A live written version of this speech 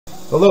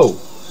Hello,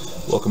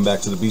 welcome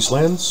back to the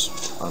Beastlands.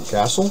 I'm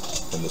Castle,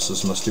 and this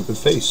is my stupid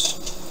face.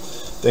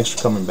 Thanks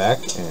for coming back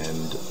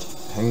and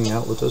hanging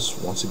out with us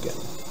once again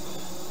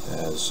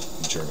as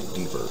we journey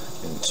deeper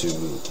into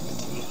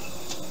the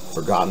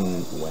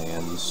forgotten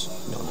lands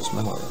known as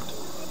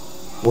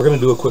Memoland. We're going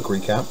to do a quick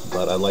recap,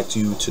 but I'd like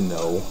you to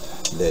know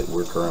that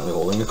we're currently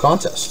holding a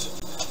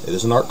contest. It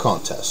is an art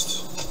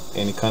contest.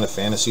 Any kind of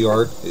fantasy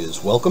art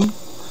is welcome.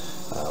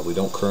 We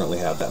don't currently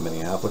have that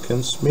many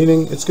applicants,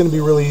 meaning it's going to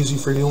be really easy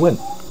for you to win.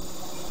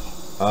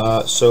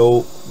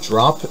 So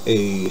drop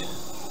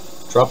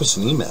us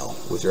an email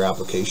with your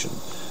application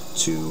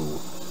to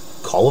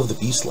Call of the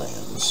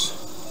Beastlands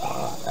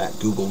at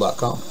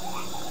google.com.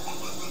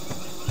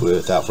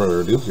 Without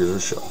further ado, here's our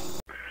show.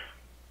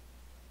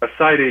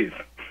 Ascides,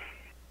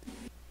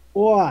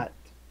 What?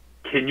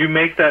 can you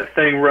make that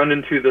thing run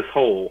into this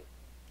hole?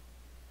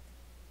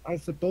 I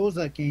suppose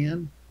I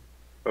can.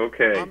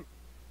 Okay.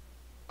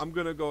 I'm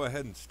gonna go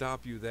ahead and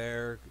stop you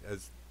there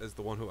as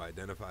the one who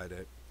identified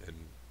it and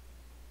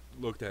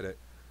looked at it.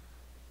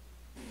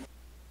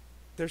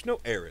 There's no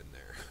air in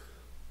there.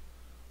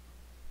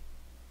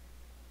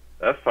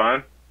 That's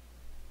fine.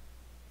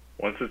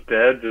 Once it's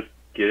dead, just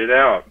get it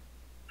out.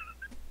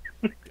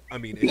 I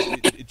mean,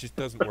 it just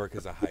doesn't work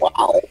as a hiding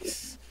Wow.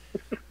 place.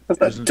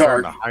 That's a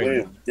dark way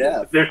of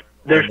death.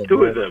 There's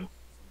two of them.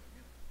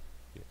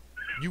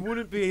 You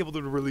wouldn't be able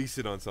to release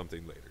it on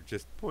something later.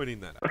 Just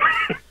pointing that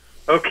out.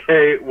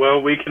 Okay, well,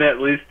 we can at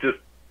least just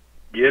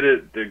get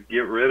it to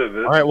get rid of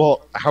it. All right.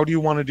 Well, how do you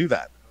want to do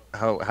that?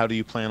 How do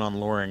you plan on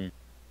luring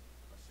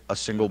a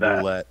single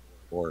bullet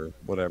or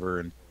whatever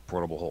in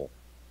portable hole?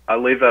 I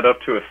leave that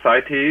up to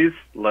Ascites,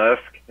 Lesk,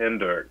 and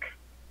Dirk.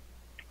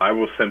 I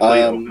will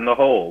simply open the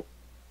hole.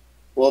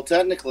 Well,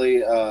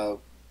 technically,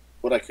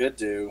 what I could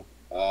do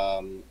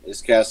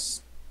is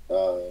cast.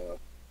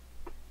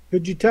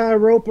 Could you tie a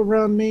rope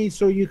around me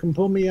so you can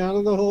pull me out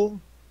of the hole?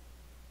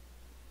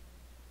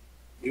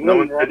 You No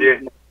wouldn't one said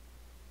run- you.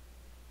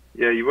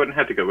 Yeah, you wouldn't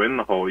have to go in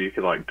the hole. You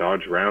could like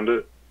dodge around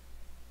it.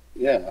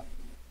 Yeah.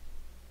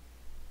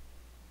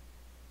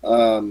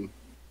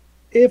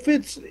 If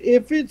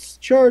it's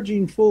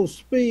charging full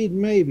speed,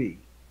 maybe.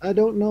 I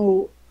don't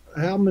know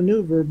how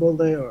maneuverable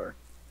they are,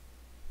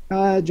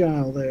 how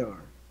agile they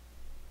are.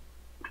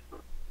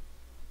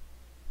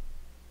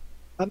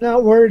 I'm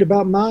not worried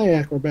about my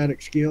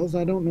acrobatic skills.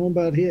 I don't know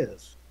about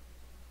his.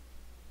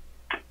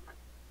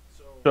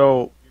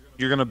 So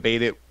you're gonna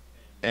bait it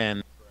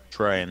and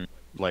try and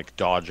like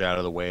dodge out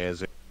of the way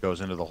as it goes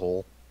into the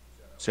hole.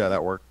 See how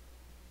that works?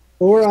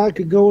 Or I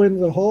could go into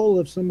the hole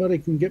if somebody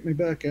can get me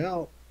back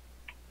out.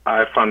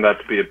 I find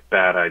that to be a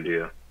bad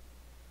idea.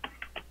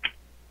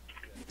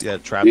 Yeah,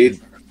 trapped.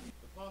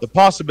 The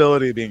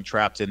possibility of being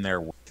trapped in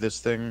there with this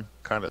thing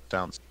kind of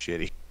sounds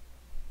shitty.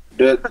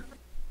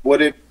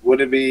 Would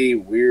it be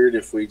weird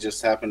if we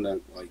just happen to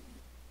like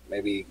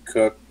maybe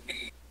cook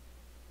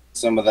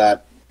some of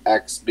that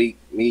axe beak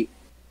meat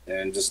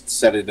and just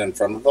set it in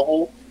front of the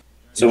hole?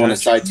 So when a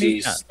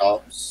Ascites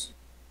stops,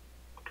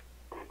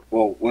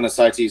 well, when a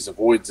Ascites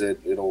avoids it,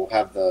 it'll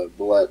have the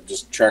bullet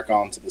just trek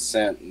onto the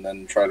scent and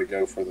then try to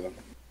go for the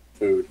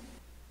food.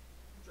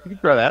 You can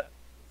try that.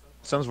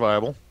 Sounds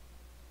viable.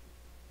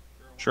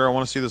 Sure, I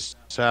want to see this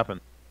happen.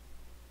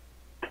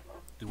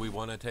 Do we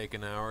want to take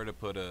an hour to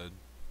put a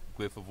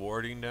glyph of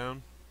warding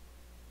down?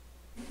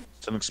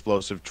 It's an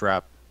explosive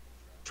trap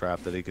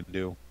that he can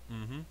do.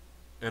 Mm-hmm.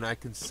 And I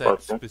can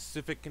set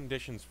specific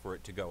conditions for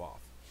it to go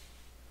off.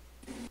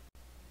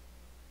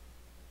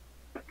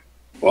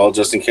 Well,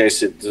 just in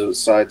case it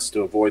decides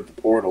to avoid the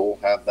portal,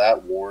 have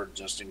that ward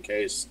just in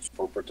case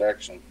for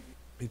protection.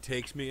 It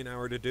takes me an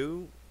hour to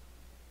do,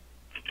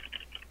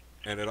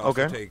 and it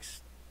also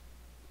takes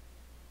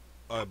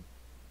a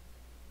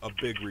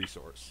big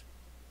resource.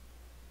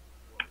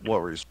 What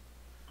resource?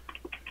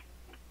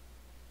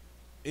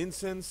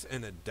 Incense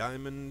and a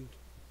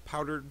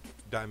powdered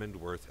diamond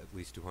worth at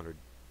least 200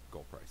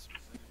 gold price.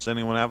 Does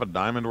anyone have a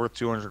diamond worth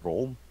 200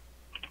 gold?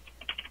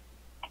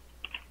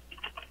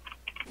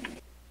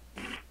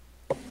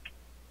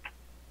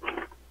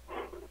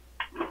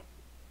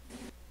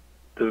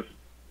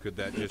 Could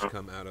that just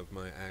come out of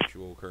my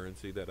actual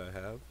currency that I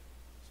have,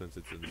 since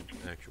it's in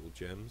actual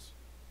gems?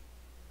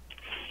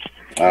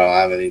 I don't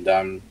have any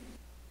diamond.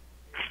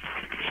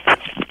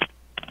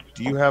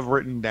 Do you have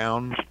written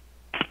down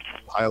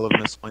pile of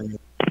miscellaneous?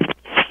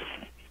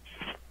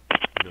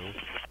 No.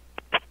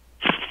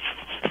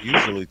 I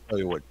usually tell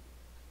you what.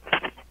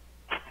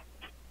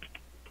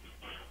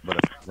 But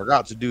if I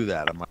forgot to do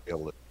that, I might be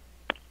able to.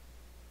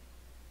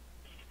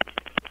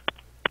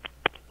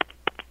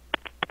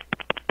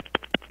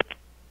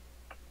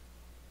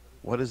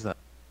 What is that?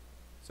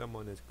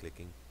 Someone is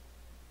clicking.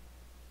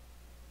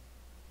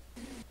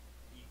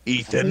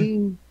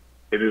 Ethan?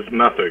 It is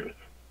nothing.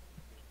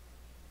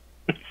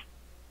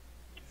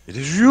 It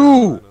is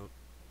you!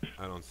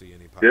 I don't see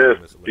any Yes,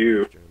 miscellaneous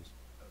you. gems.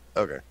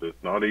 Okay.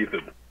 It's not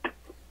Ethan.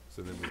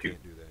 So then we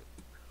can't do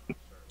that.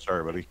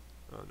 Sorry, buddy.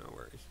 Oh, no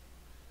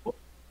worries.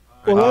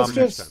 Well,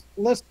 Next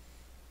time.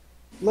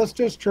 let's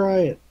just try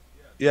it.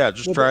 Yeah,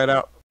 just try it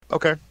out.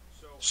 Okay.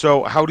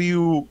 So how do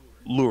you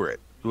lure it?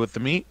 With the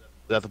meat?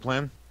 Is that the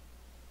plan?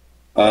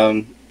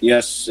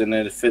 Yes, and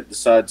then if it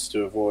decides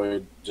to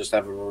avoid, just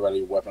have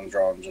everybody weapon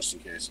drawn just in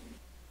case.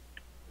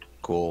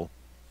 Cool.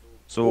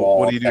 So Well,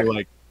 what do you do?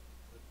 Like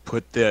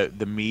put the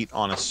meat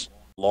on a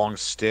long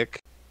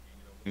stick,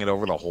 bring it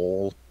over the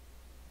hole.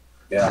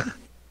 Yeah.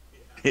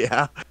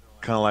 Yeah.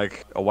 Kind of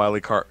like a Wile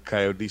E.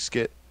 Coyote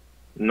skit.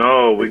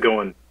 No, we're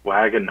going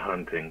wagon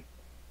hunting.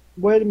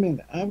 Wait a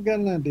minute. I've got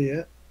an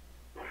idea.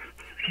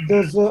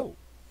 Does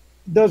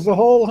the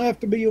hole have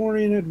to be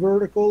oriented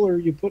vertical, or are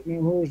you putting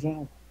it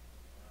horizontal?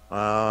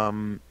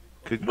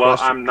 Good Well,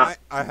 question. I'm not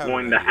I have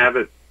going an to idea. have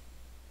it.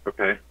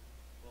 Okay.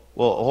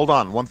 Well, hold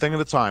on. One thing at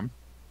a time.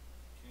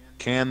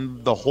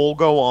 Can the hole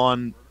go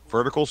on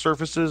vertical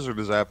surfaces, or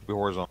does that have to be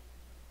horizontal?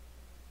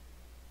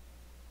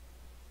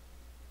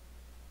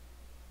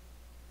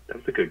 That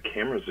was a good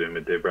camera zoom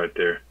it did right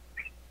there.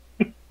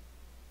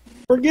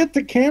 Forget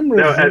the camera.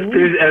 No,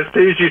 zoom. as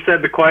soon as you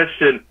said the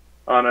question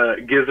on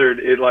a gizzard,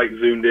 it like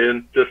zoomed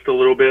in just a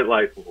little bit,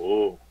 like,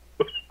 whoa.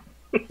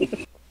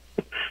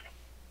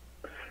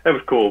 That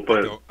was cool,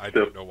 but I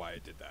don't know why I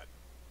did that.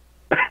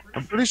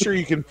 I'm pretty sure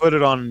you can put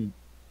it on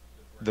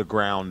the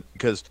ground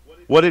because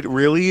what it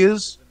really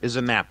is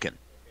a napkin.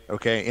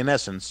 Okay, in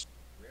essence,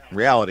 in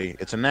reality,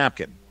 it's a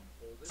napkin.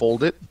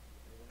 Fold it,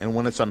 and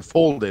when it's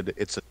unfolded,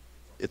 it's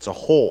a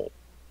hole,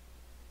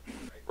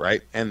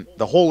 right? And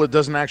the hole, it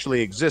doesn't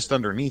actually exist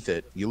underneath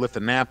it. You lift the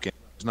napkin,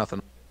 there's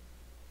nothing.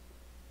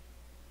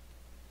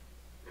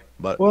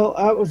 But Well,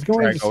 I was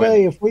going Try to go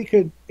say if we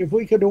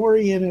could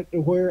orient it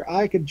to where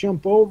I could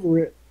jump over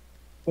it,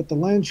 but the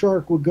land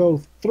shark would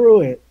go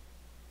through it.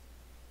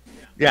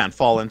 yeah, and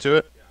fall into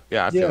it.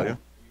 Yeah, I feel Yeah.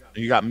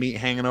 you. You got meat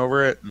hanging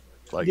over it. And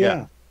it's like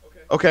Yeah.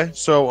 Okay,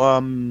 so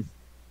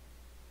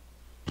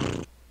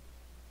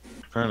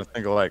trying to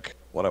think of like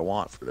what I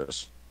want for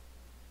this.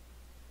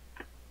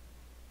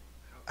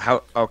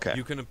 How? Okay.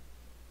 You can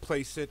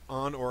place it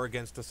on or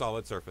against a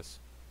solid surface.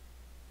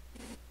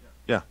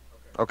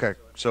 Okay.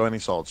 So any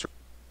solid surface.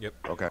 Yep.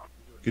 Okay.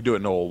 You could do it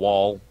in a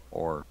wall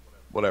or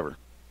whatever.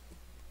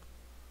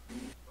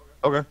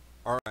 Okay.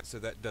 All right, so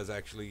that does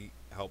actually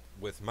help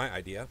with my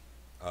idea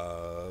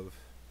of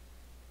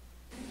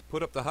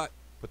put up the hut,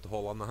 put the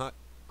hole on the hut,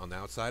 on the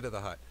outside of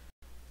the hut.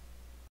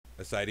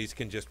 Ascites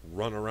can just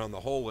run around the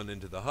hole and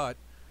into the hut.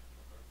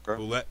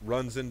 Okay. Roulette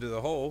runs into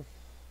the hole.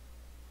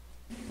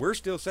 We're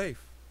still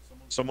safe.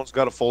 Someone's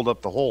got to fold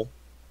up the hole,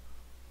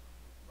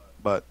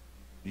 but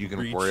you can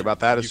Reach- worry about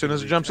that as you soon can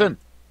as it reach jumps out in.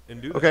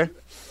 And do that. Okay.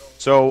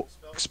 So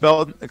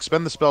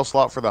expend the spell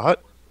slot for the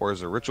hut, or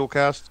is it ritual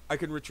cast? I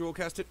can ritual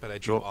cast it, but I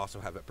do Sure. also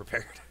have it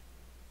prepared.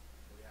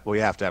 Well,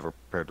 you have to have it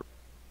prepared.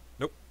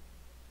 Nope.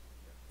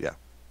 Yeah.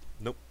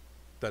 Nope.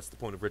 That's the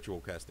point of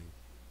ritual casting.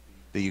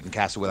 That you can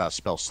cast it without a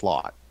spell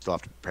slot. Still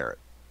have to prepare it.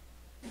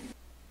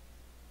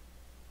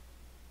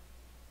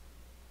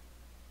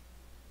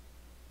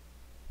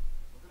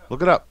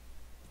 Look it up.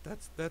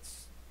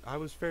 That's. I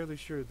was fairly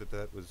sure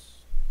that was.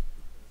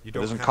 You It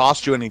don't doesn't have-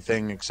 cost you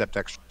anything except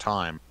extra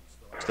time.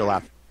 Still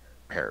have to be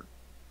prepared.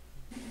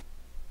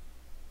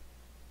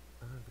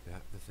 I've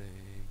got the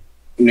thing.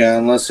 Yeah,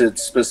 unless it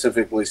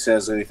specifically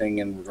says anything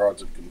in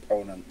regards to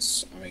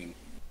components. I mean,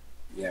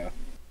 yeah.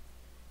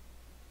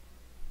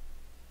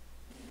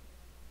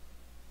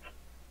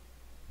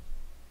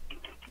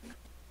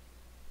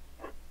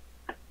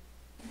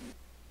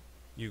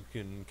 You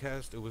can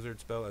cast a wizard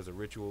spell as a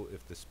ritual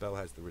if the spell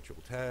has the ritual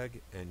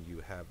tag and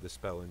you have the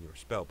spell in your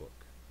spell book.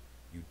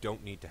 You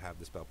don't need to have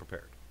the spell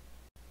prepared.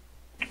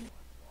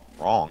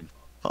 Wrong.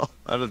 Oh,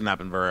 that doesn't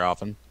happen very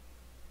often.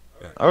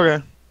 Yeah.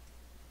 Okay.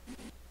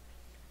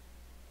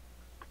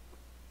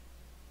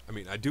 I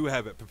mean, I do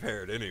have it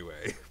prepared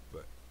anyway,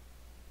 but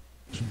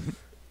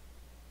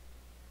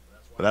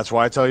But that's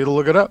why I tell you to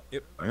look it up.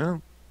 Yep. Yeah.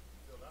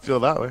 Feel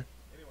that way.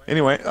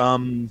 Anyway,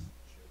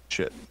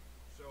 shit.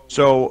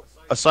 So,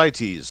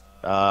 Ascites,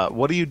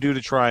 what do you do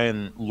to try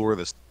and lure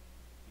this?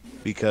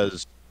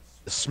 Because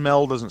the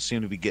smell doesn't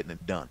seem to be getting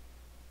it done.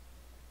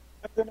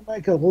 I'm going to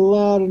make a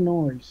lot of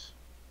noise.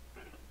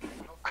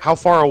 How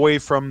far away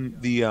from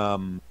the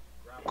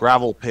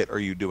gravel pit are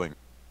you doing?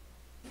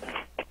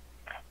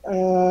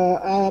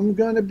 I'm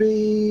going to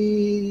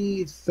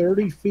be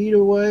 30 feet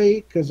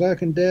away because I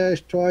can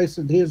dash twice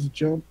at his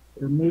jump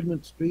or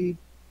movement speed.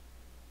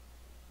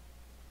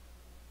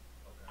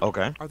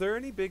 Okay, are there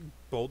any big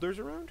boulders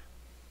around?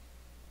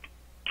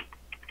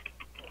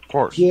 of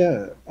course.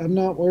 Yeah, I'm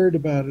not worried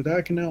about it.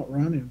 I can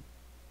outrun him.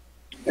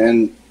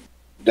 And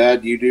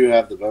Dad, you do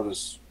have the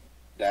bonus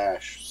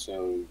dash,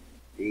 so you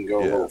can go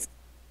a Yeah. little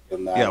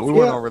than that. Yeah, we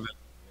went Yeah. over that.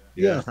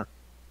 Yeah.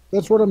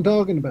 That's what I'm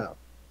talking about.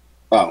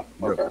 Oh,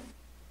 okay.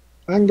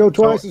 I can go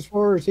twice as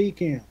far as he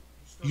can.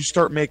 You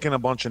start making a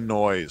bunch of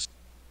noise,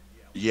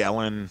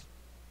 yelling,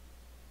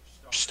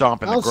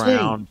 stomping the I'll sing.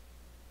 ground.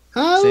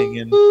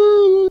 Singing.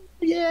 Oh,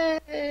 yeah.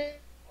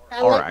 I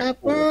All like right, my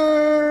cool.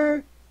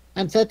 fur.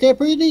 I'm such a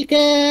pretty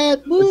cat.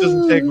 It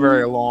doesn't take Woo.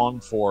 very long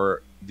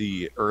for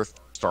the earth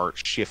to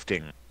start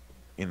shifting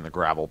in the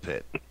gravel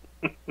pit.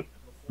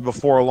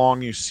 Before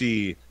long, you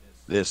see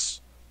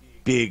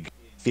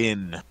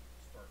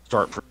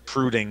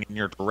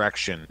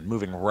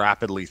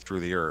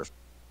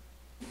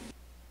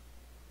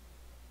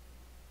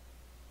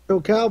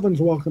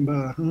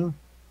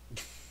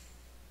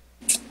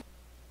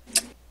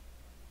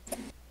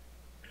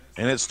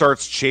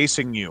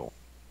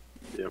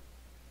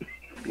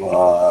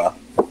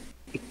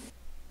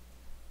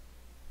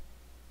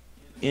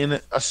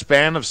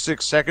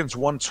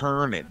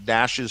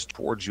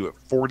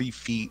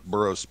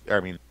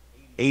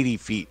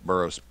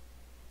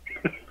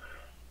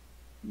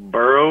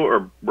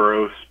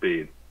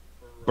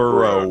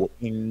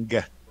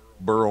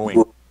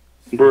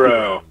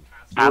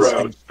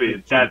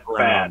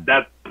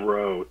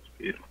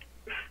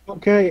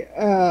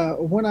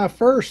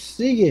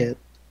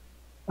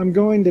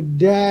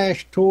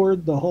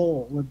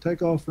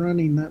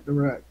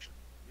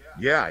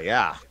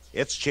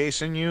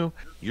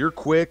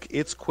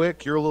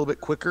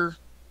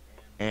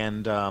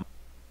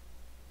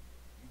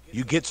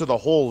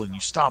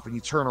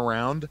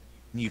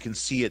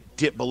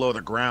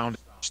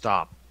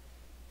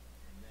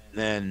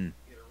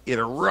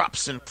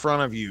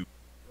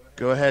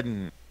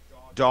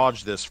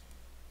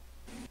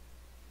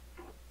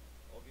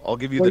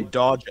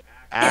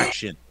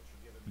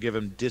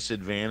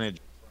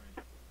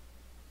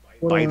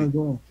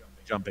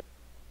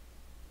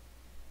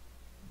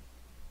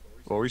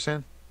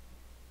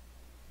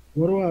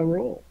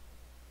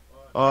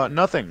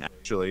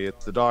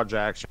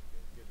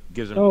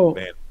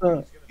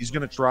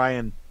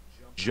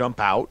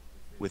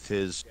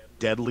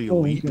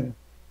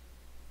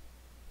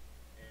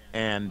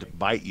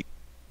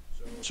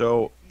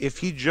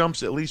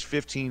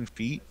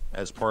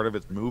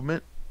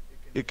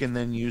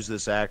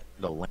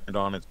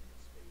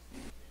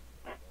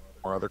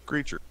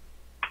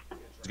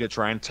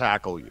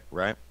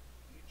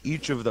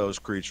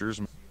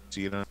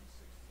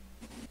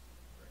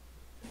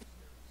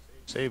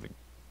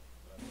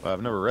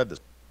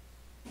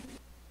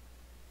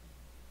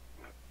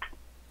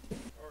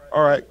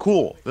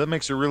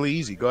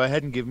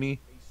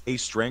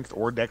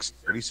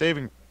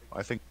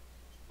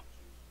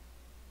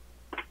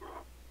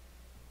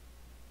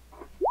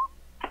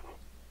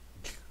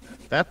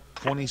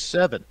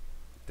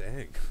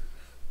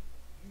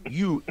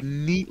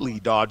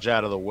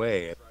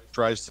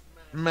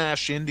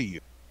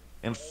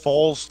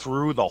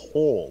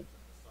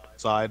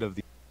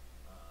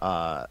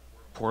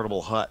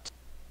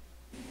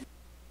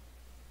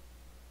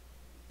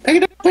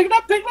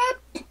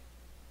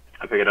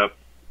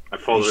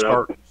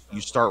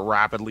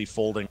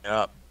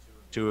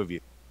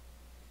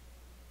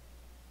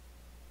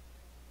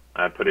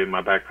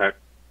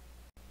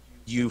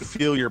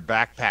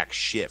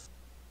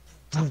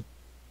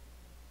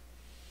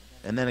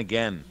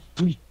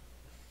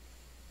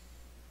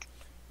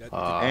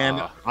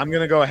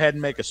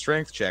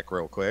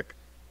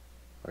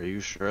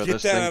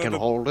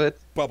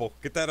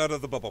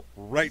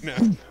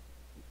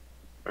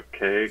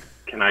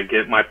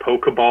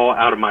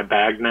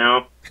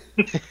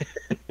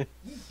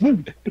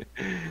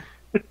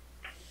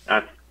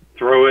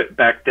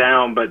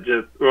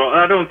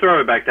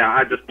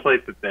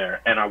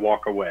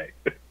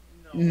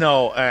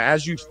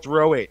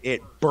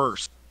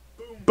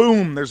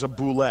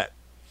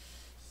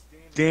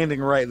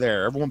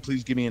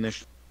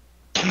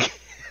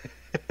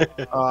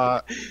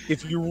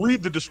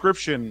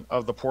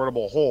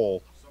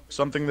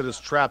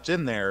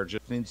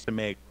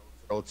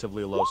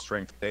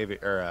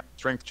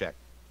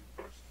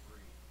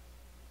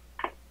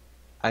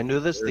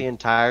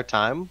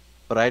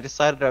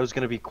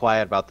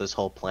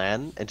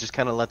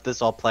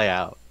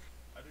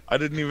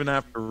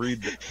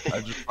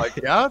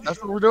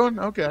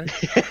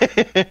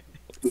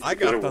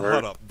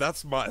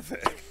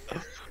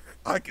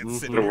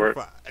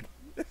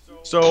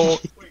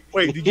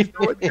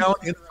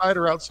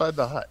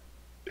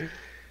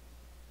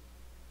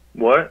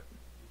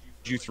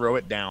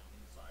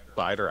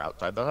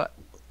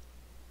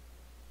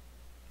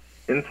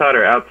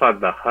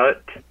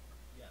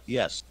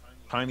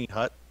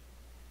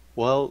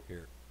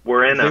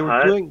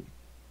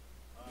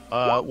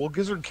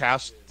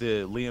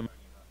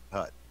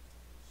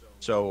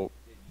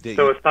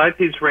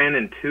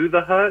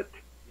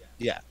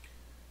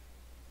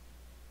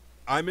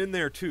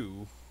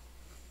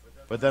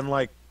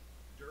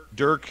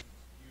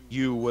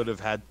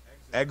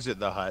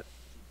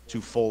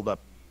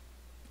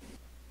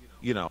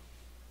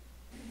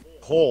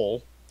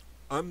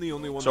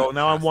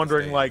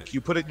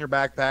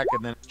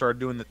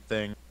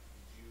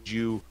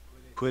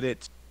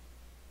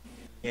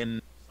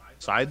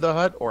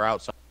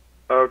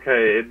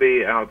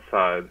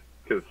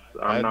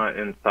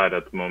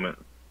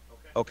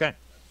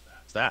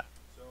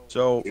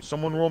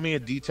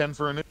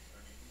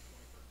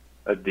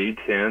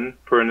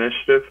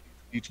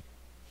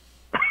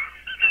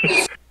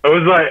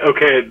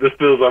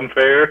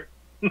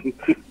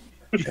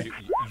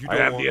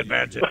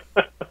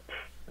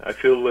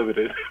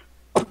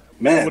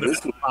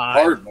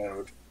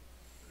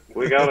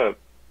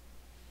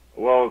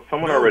Well,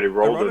 someone No, already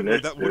rolled ironically,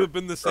 initiative. that would have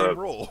been the same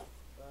roll.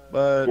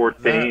 But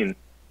 14. that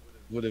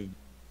would have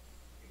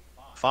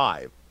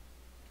 5.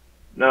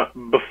 No,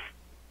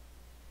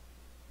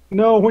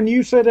 No, when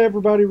you said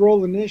everybody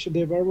roll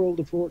initiative, I rolled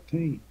a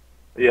 14.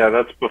 yeah,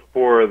 that's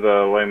before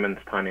the layman's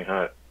tiny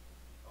hut.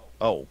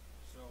 Oh,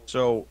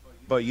 so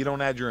but you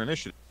don't add your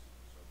initiative.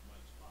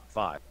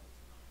 5.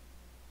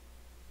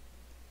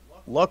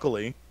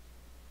 Luckily,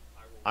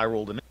 I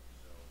rolled an.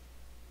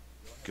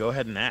 Go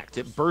ahead and act.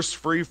 It bursts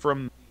free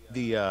from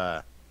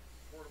the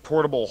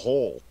portable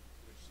hole.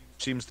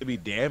 Seems to be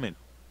damaged,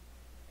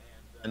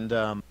 and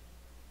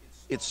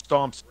it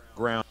stomps the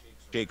ground,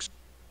 shakes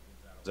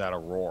out a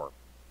roar.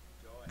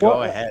 Go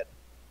What- ahead.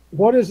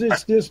 What is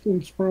its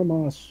distance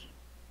from us?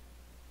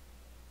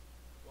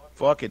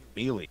 Fuck it,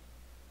 melee.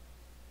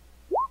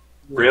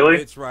 Really?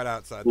 It's right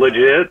outside.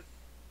 Legit?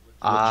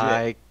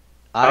 I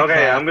Okay,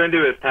 cast- I'm going to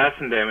do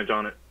assassin damage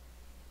on it.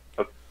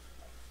 That's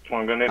what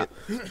I'm going to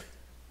do.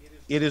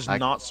 It is I-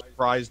 not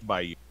surprised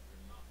by you.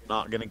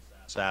 Not gonna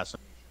assassin.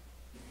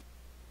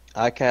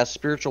 I cast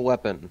spiritual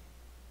weapon.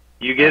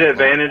 You get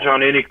advantage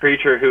on any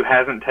creature who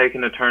hasn't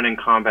taken a turn in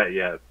combat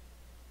yet.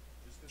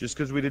 Just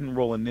because we didn't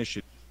roll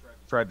initiative,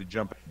 tried to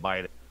jump and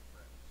bite it.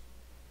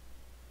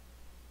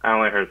 I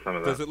only heard some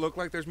of Does that. it look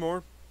like there's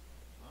more?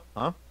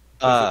 Huh?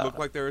 Does it look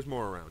like there is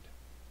more around?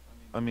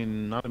 I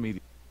mean, not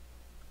immediately.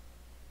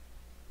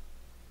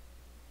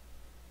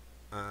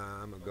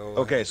 I'm gonna go.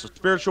 Okay, so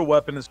spiritual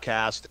weapon is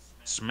cast.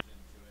 Smack.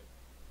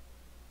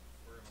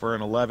 For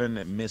an 11,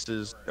 it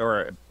misses,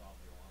 or a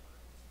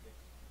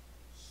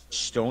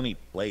stony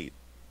plate.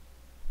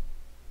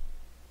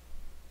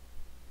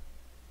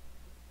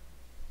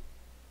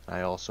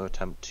 I also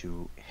attempt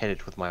to hit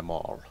it with my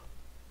maul.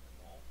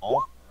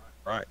 All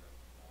right,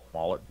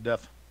 maul it to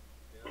death.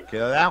 Okay,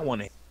 that one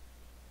hit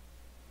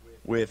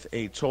with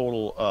a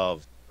total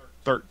of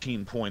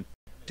 13 point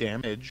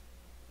damage.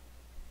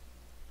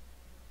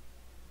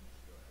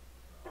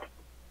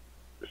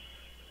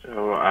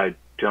 So I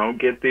don't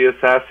get the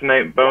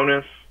assassinate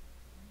bonus.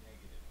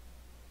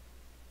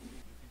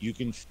 You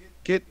can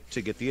get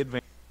the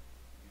advantage.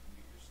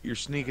 Your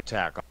sneak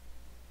attack,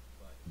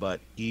 but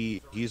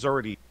he's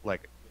already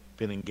like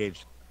been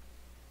engaged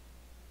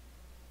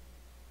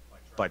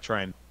by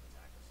trying.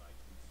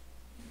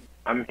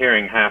 I'm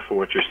hearing half of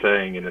what you're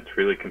saying, and it's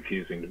really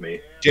confusing to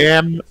me.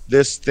 Damn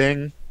this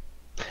thing!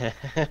 Heard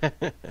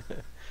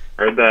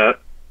that.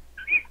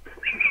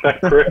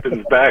 That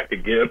Griffin's back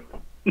again.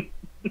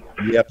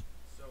 Yep.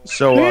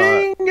 So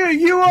King,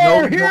 you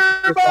are no,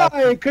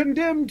 hereby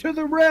condemned to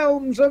the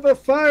realms of a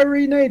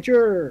fiery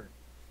nature.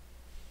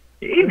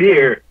 Hey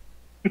dear.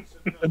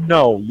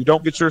 no, you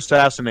don't get your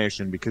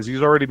assassination because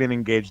he's already been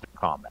engaged in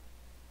combat.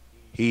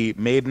 He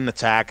made an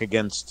attack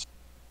against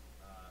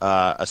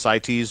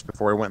Ascites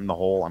before he went in the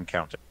hole. I'm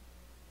counting.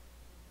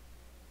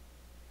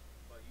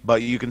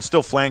 But you can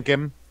still flank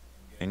him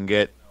and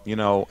get,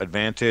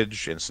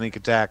 advantage and sneak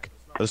attack.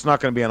 But it's not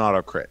going to be an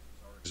auto crit.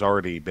 He's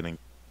already been in.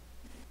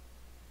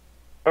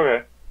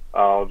 Okay.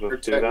 I'll We're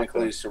just do that.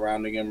 technically then.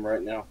 surrounding him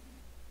right now.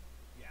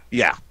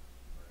 Yeah.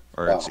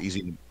 Or it's Oh.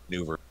 easy to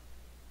maneuver.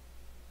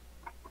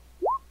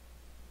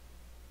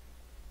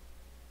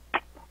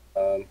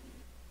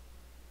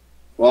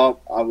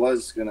 Well, I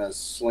was gonna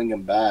sling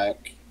him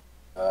back,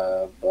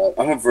 but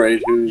I'm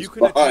afraid who's You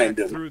can attack behind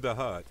him. through the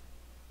hut.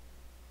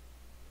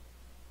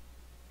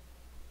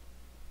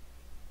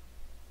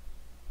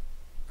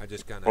 I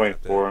just kind of Point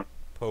have to four.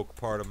 poke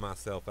part of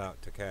myself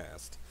out to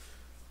cast.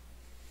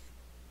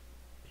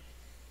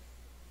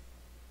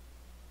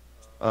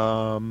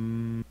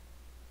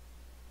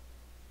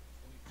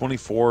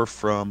 24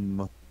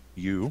 from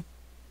you.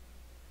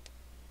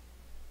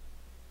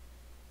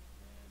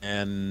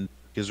 And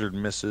Gizzard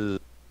misses.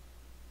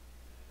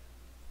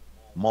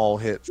 Maul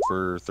hit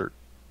for 13.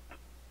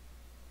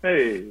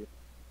 Hey.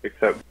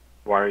 Except,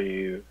 why do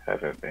you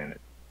have advantage?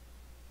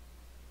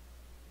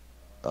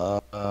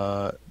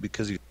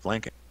 Because he's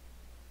flanking.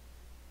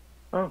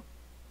 Oh.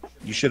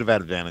 You should have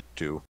had advantage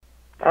too.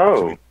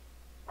 Oh.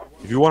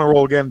 If you want to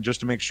roll again, just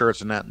to make sure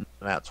it's a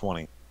nat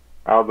 20.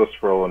 I'll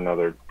just roll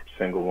another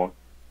single one.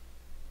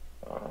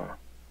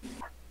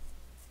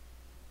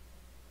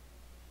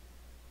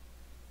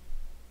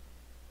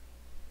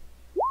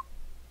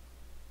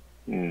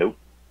 Nope.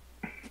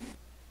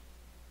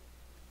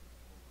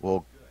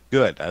 Well,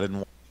 good. I didn't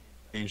want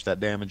to change that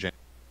damage.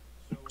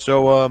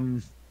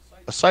 So,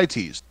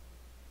 Ascites,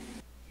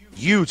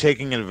 you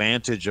taking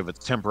advantage of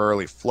its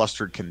temporarily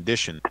flustered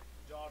condition,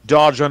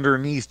 dodge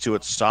underneath to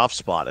its soft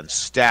spot and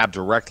stab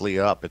directly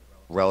up its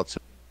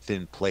relatively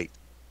thin plate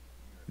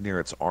near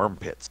its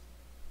armpits,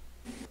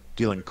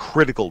 dealing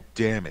critical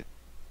damage.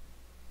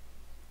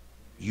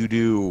 You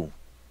do.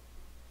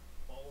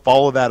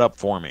 Follow that up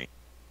for me.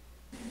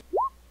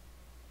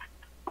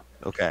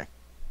 Okay.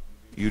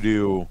 You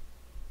do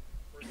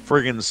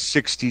friggin'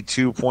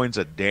 62 points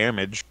of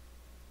damage.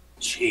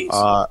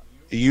 Jeez.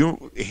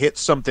 You hit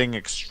something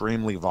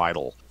extremely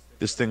vital.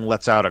 This thing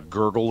lets out a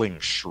gurgling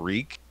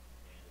shriek,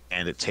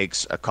 and it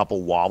takes a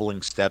couple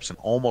wobbling steps and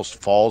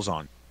almost falls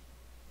on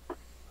you.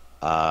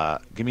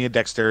 Give me a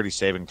dexterity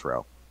saving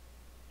throw.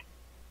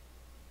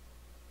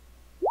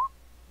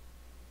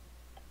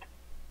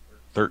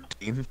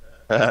 13.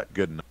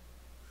 Good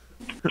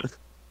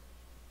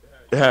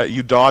enough.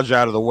 You dodge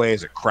out of the way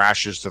as it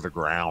crashes to the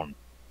ground.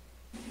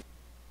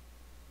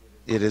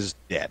 It is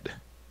dead.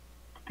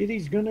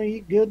 Kitty's gonna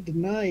eat good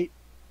tonight.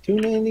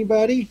 Tuna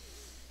anybody?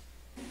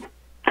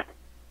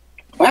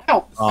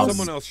 Wow,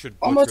 Someone else should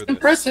butcher almost this.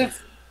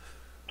 impressive.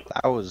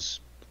 That was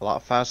a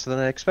lot faster than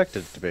I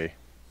expected it to be.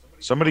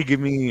 Somebody give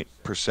me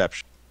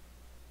perception.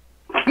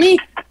 Me?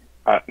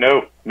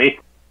 No, me.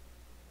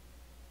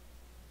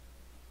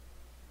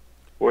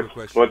 Good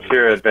What's question.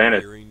 your Is it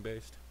advantage? hearing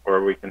based?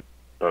 Or we can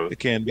both. It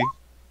can be.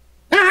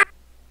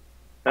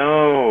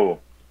 No.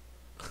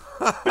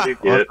 What did you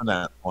get? On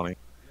that 20.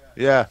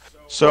 Yeah.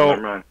 Well, So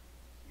never mind.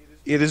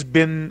 it has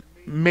been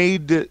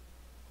made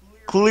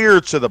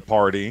clear to the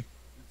party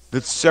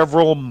that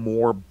several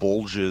more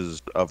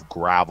bulges of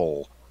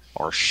gravel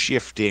are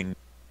shifting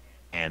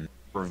and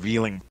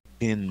revealing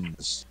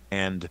pins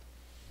and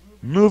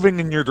moving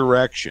in your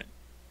direction.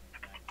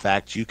 In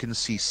fact, you can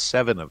see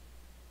 7 of them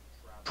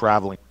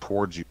traveling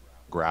towards you,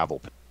 gravel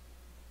pit.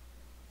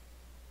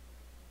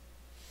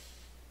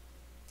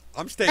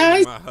 I'm staying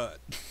in my hut.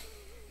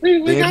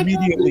 They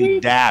immediately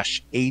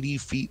dash 80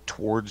 feet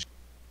towards you,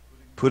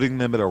 putting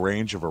them at a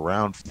range of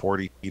around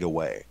 40 feet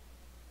away.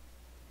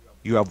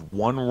 You have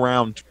 1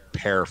 round to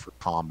prepare for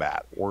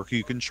combat, or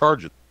you can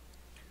charge it.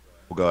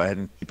 We'll go ahead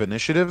and keep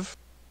initiative.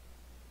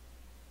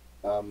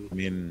 I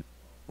mean,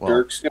 well,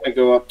 Dirk's gonna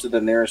go up to the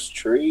nearest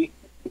tree.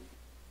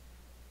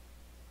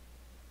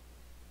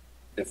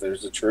 If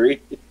there's a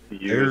tree,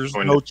 there's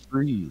no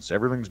trees.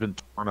 Everything's been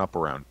torn up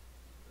around.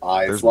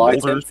 I There's fly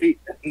boulders. 10 feet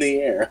in the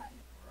air.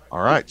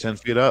 All right, 10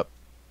 feet up.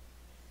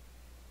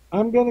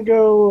 I'm gonna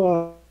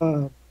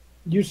go.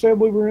 You said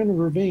we were in a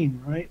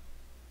ravine, right?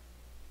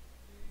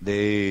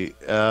 They,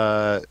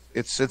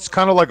 it's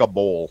kind of like a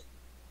bowl,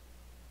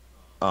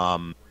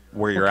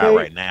 where you're at Okay.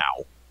 right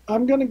now.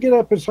 I'm gonna get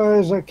up as high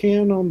as I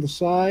can on the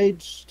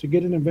sides to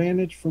get an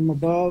advantage from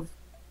above.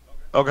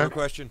 Okay. No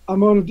question. I'm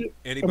gonna do. I'm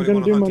Anybody gonna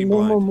want a do my hunting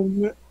normal blind?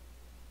 movement.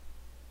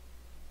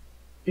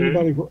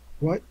 Anybody?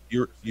 What?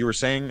 You were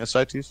saying,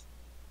 Ascites?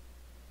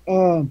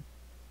 I'm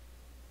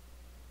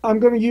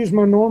going to use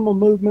my normal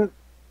movement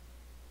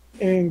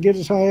and get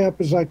as high up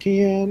as I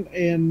can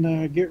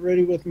and get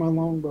ready with my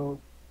longbow.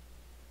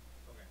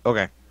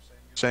 Okay.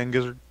 Saying,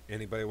 Gizzard?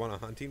 Anybody want a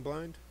hunting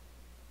blind?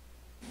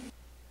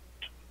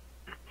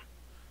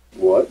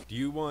 What? Do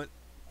you want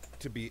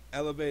to be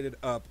elevated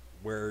up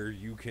where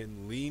you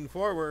can lean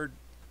forward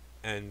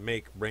and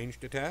make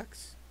ranged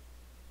attacks?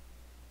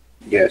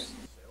 Yes,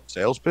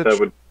 Sales pitch? That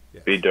would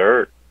Yes. be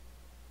dirt.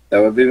 that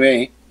would be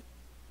me.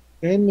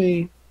 And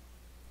me.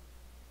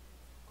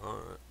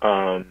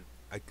 Alright.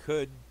 I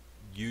could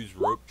use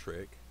rope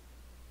trick.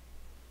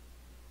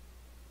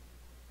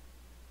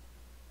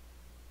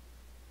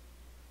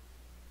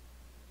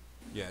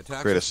 Yeah,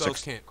 attacks Create a and spells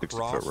 60 can't 60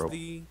 cross foot rope.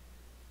 the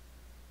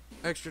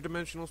extra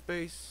dimensional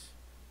space.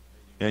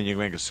 And you can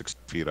make it 60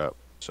 feet up.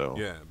 So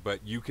Yeah, but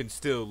you can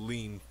still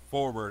lean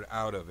forward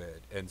out of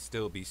it and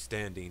still be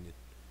standing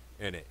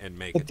in it and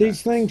make But attacks.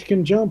 these things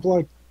can jump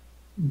like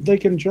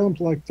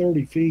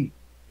 30 feet.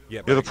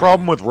 Yeah, Yeah, the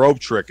problem with rope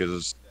trick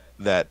is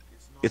that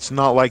it's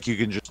not like you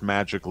can just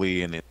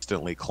magically and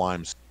instantly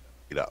climb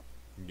speed up.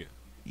 Yeah.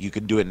 You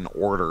can do it in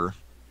order.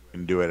 You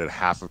can do it at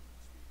half of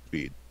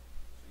speed.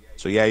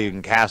 So yeah, you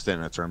can cast it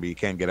in a turn, but you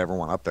can't get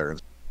everyone up there.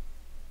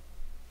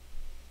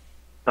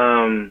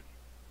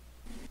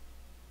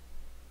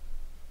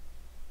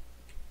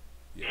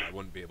 Yeah, I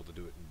wouldn't be able to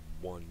do it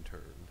in one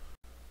turn.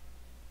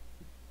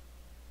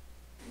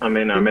 I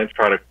mean, I may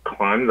try to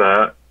climb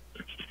that,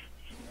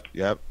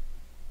 Yep.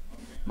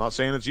 I'm not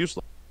saying it's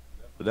useless.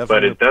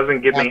 but it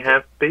doesn't give me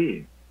half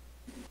speed.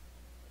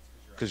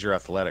 Because you're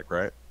athletic,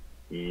 right?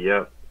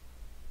 Yep.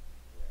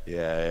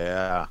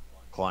 Yeah.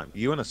 Climb.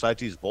 You and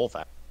Ascites both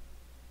have.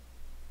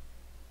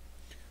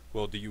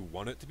 Well, do you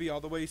want it to be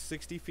all the way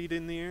 60 feet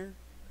in the air?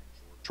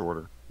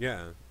 Shorter.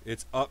 Yeah,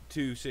 it's up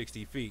to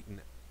 60 feet.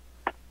 And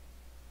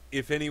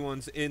if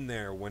anyone's in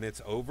there when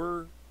it's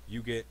over,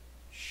 you get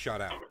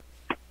shut out.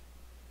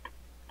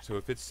 So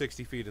if it's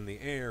 60 feet in the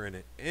air and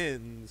it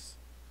ends,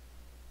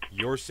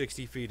 you're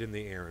 60 feet in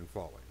the air and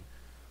falling.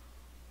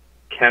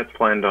 Cats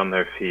land on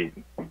their feet.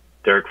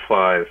 Dirk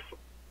flies.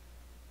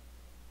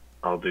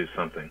 I'll do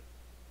something.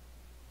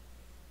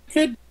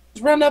 Could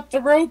run up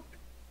the rope.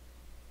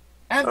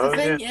 Have the Oh,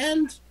 thing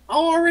end.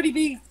 I'll already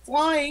be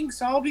flying,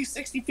 so I'll be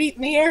 60 feet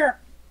in the air.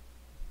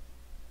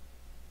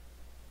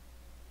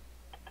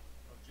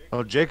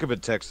 Oh, Jacob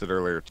had texted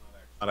earlier.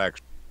 Not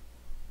actually.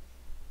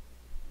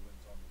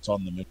 It's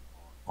on the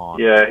on.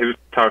 Yeah, he was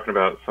talking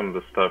about some of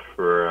the stuff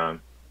for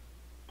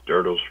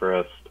Dirtle's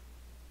Rest.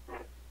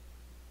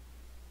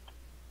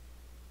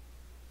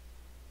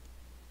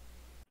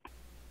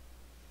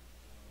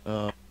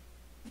 Let's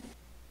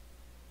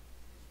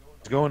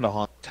go into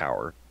Haunt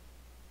Tower.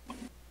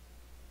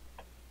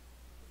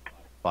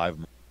 5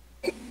 months.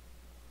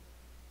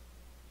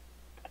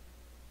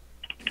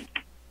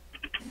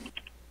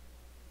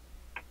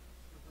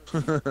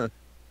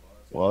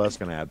 Well, that's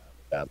gonna add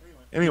that.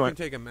 You Anyway, can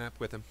take a map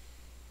with him.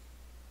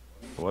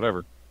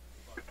 whatever.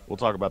 We'll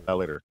talk about that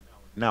later.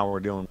 Now we're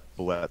dealing with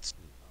bullets.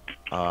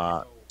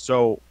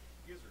 So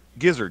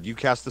Gizzard, you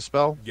cast the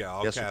spell? Yeah,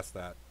 I'll Yes, sir. cast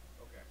that.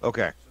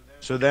 Okay.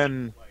 So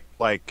then,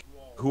 like,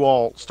 who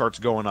all starts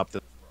going up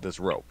this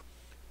rope?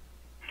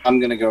 I'm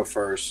gonna go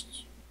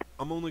first.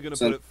 I'm only gonna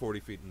So- put it 40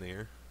 feet in the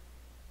air.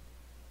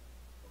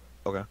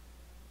 Okay.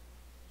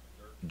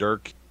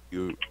 Dirk,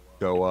 you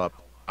go up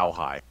how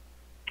high?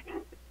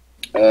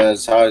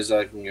 As high as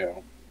I can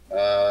go.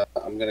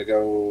 I'm gonna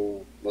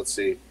go. Let's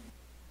see.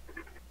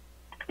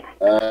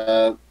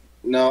 No,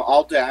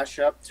 I'll dash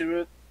up to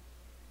it,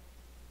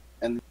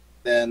 and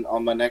then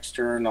on my next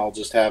turn, I'll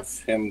just have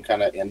him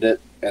kind of end it,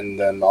 and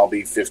then I'll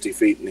be 50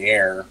 feet in the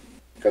air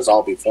because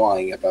I'll be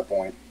flying at that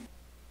point.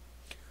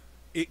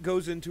 It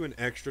goes into an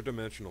extra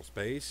dimensional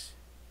space,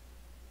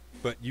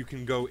 but you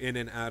can go in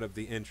and out of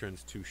the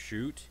entrance to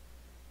shoot,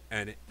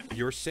 and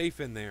you're safe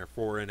in there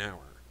for an hour.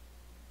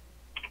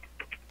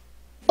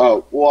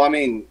 Oh, well, I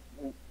mean,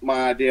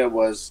 my idea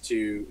was to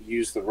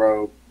use the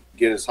rope,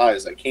 get as high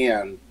as I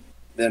can,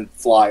 then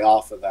fly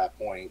off of that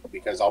point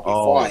because I'll be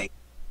flying at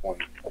that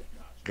point.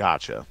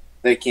 Gotcha.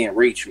 They can't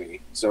reach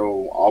me,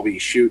 so I'll be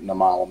shooting a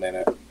mile a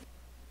minute.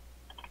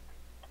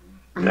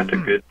 That's a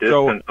good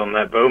So- distance on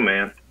that bow,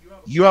 man.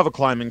 You have a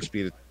climbing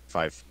speed of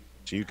 5,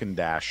 so you can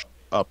dash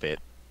up it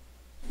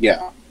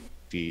Yeah.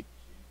 feet.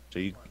 So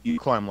you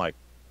climb like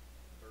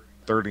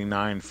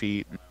 39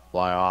 feet and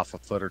fly off a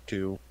foot or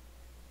two.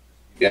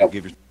 Yeah.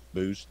 Give your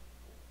boost.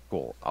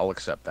 Cool. I'll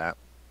accept that.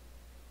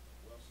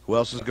 Who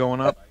else is going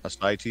up?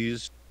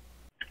 Ascites?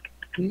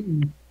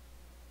 Mm-mm.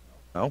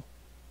 No?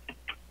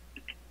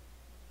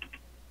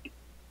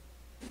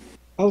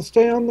 I'll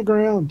stay on the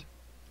ground.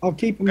 I'll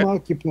keep them Okay.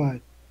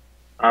 occupied.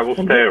 I will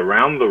stay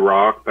around the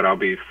rock, but I'll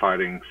be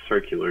fighting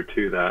circular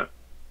to that.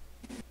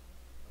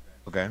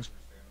 Okay.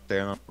 Stay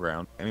on the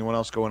ground. Anyone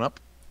else going up?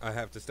 I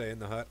have to stay in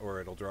the hut or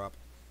it'll drop.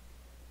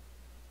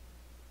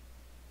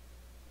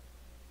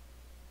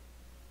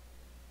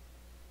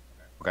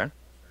 Okay.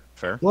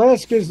 Fair.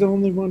 Alaska's the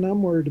only one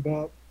I'm worried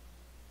about.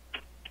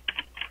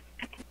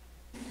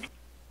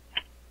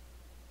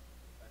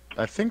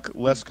 I think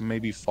Lesk may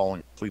be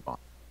falling asleep on.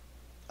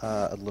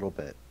 A little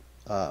bit.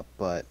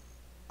 But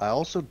I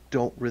also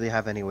don't really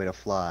have any way to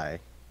fly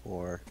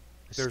or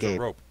There's escape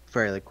a rope.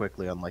 fairly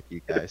quickly, unlike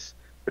you guys.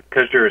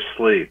 Because you're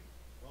asleep.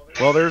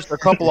 Well, there's a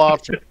couple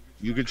options.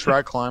 You could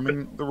try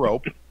climbing the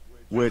rope,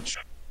 which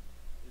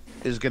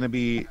is going to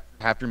be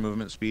half your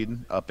movement speed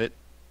up it,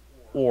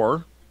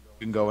 or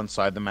you can go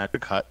inside the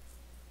magic hut,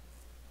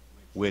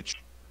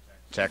 which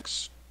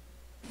protects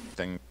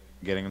thing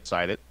getting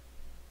inside it.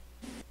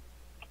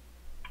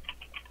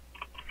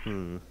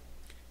 Hmm.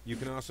 You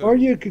can also Or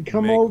you could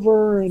come make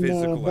over and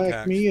physical back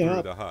attacks me through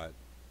up. the hut.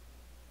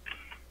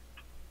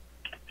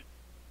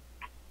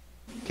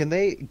 Can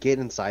they get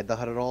inside the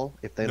hut at all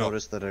if they No.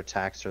 notice that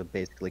attacks are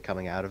basically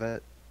coming out of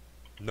it?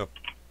 No,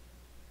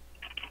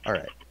 All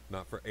right.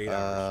 not for 8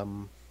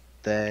 hours.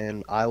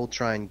 Then I will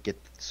try and get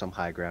some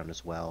high ground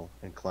as well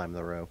and climb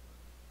the rope.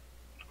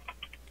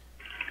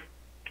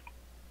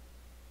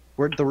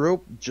 Where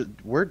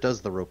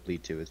does the rope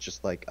lead to? It's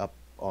just like up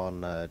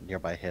on a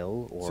nearby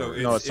hill, or So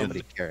No, it's is somebody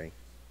in carrying?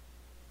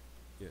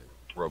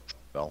 Rope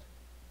spell.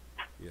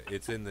 Yeah,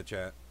 it's in the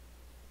chat.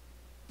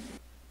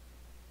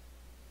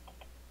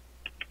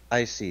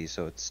 I see.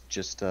 So it's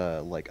just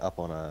like up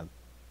on a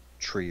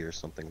tree or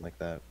something like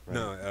that. Right?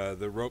 No,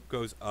 the rope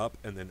goes up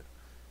and then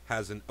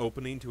has an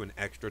opening to an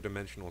extra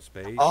dimensional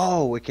space.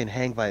 Oh, it can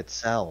hang by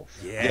itself.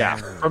 Yeah.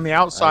 From the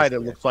outside, I it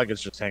see. looks like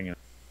it's just hanging.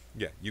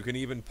 Yeah, you can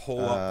even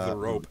pull up the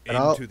rope and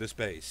I'll- into the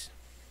space.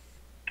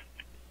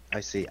 I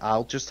see.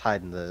 I'll just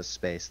hide in the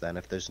space then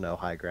if there's no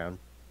high ground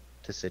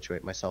to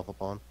situate myself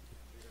upon.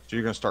 So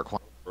you're going to start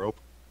climbing the rope.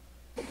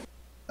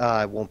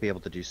 I won't be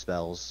able to do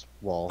spells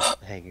while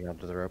hanging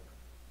onto the rope.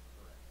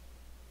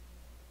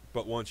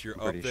 But once you're I'm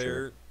up pretty there,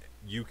 sure.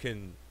 you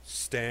can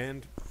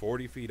stand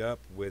 40 feet up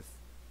with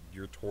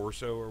your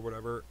torso or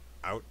whatever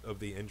out of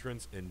the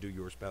entrance and do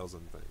your spells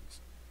and things.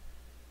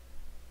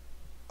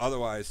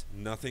 Otherwise,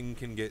 nothing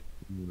can get,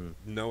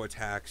 no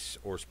attacks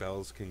or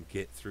spells can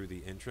get through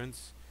the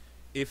entrance.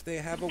 If they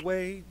have a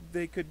way,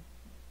 they could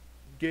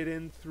get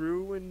in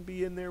through and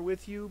be in there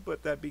with you,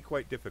 but that'd be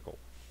quite difficult.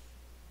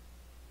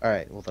 All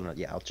right. Well then,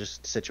 yeah, I'll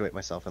just situate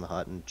myself in the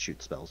hut and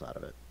shoot spells out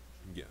of it.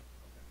 Yeah.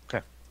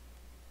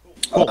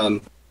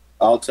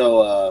 I'll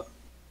tell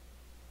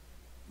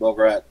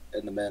Bograt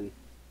and the men.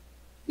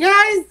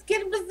 Guys,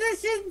 get in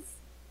positions.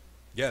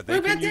 Yeah, We're they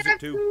about can to use have it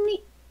too. some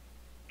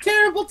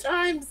terrible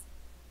times.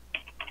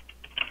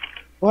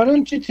 Why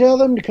don't you tell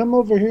them to come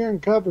over here and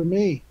cover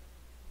me?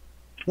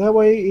 That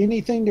way,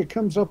 anything that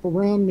comes up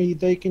around me,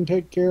 they can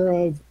take care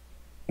of,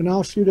 and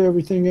I'll shoot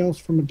everything else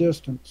from a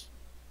distance.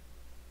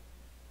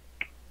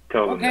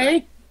 Tell them that.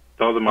 Okay.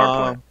 Tell them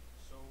our plan.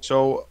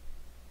 So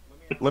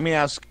let me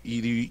ask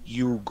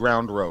you,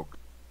 ground rogue.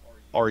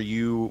 Are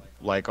you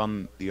like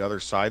on the other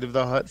side of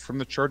the hut from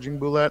the charging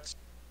bullets?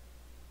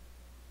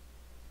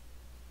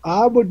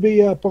 I would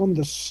be up on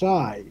the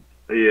side.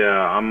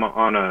 Yeah, I'm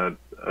on a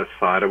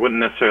side. I wouldn't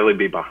necessarily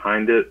be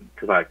behind it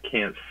because I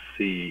can't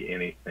see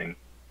anything.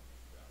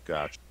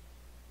 Gotcha.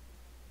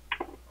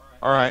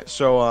 All right,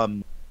 so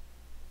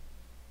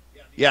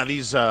yeah,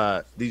 these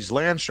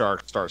land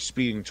sharks start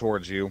speeding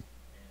towards you,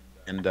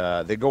 and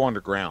they go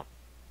underground,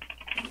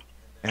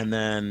 and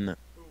then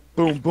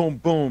boom, boom,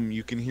 boom,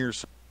 you can hear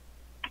some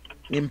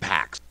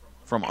impacts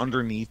from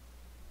underneath.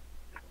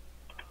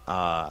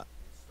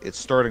 It's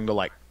starting to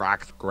like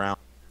crack the ground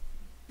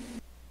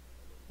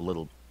a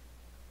little.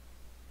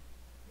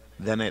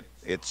 Then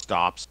it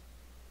stops.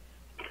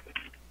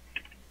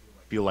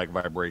 Feel like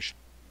vibration.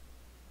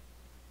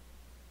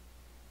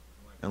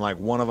 And like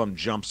one of them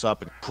jumps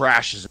up and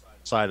crashes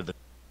inside of the.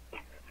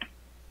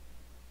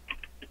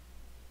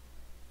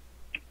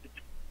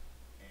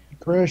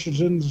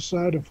 Crashes into the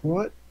side of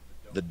what?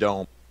 The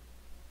dome.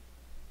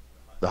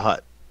 The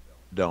hut.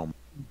 Dome.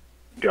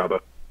 Got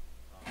it.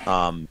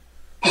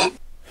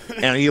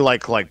 And he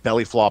like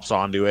belly flops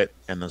onto it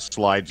and then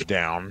slides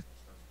down,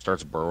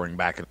 starts burrowing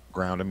back in the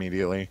ground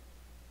immediately.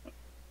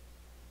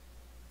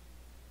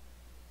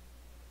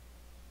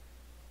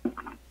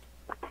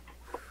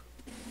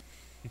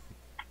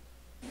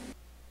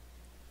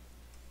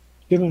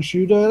 Can I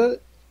shoot at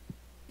it?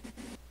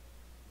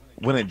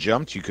 When it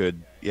jumped, you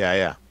could,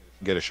 yeah,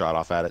 get a shot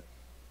off at it.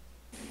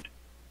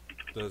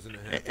 Doesn't it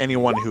have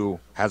Anyone who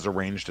has a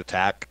ranged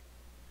attack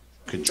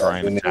could try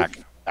and attack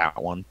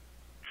that one.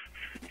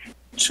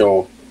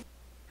 Sure.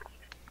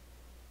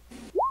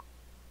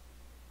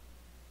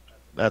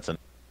 That's an.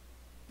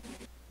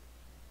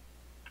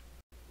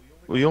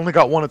 Well, you only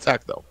got one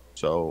attack though,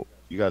 so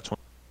you got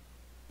 20.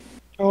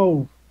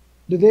 Oh,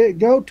 did it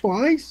go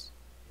twice?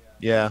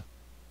 Yeah,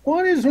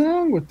 What is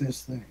wrong with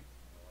this thing?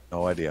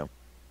 no idea.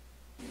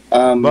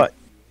 Um, But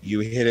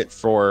you hit it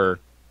for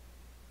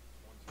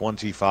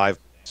 25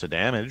 points of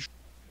damage.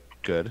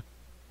 Good.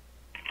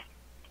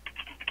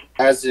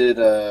 as it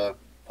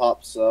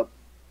pops up,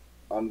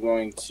 I'm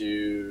going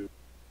to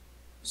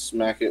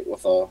smack it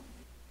with a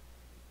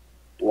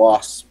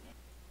wasp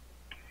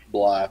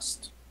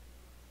blast.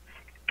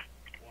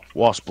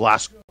 Wasp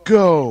blast,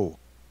 go!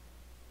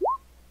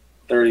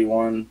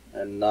 31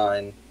 and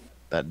 9.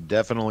 That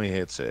definitely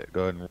hits it.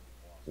 Go ahead and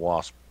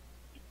wasp.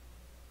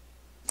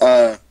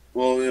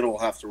 Well, it'll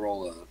have to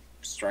roll a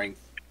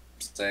strength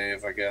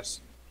save, I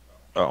guess.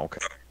 Oh, okay.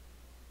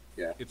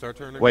 It's our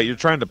turn. Wait, you're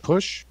trying to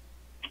push?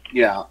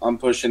 Yeah, I'm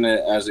pushing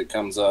it as it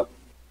comes up.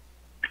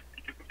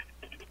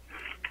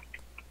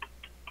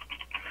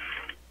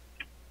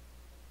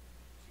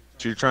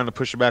 So you're trying to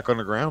push it back on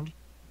the ground?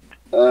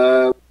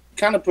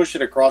 Kind of push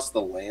it across the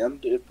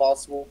land if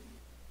possible.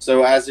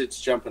 So as it's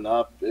jumping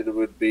up, it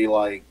would be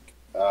like,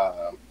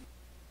 it'd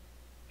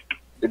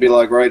be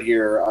like right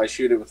here. I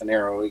shoot it with an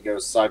arrow. It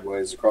goes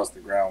sideways across the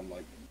ground,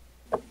 like.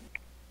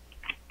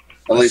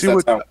 At least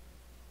that's how.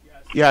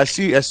 Yeah, I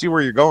see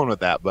where you're going with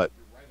that, but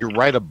you're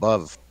right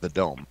above the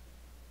dome.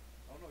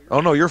 Oh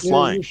no, you're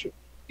flying.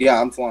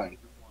 Yeah, I'm flying.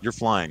 You're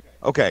flying.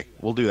 Okay,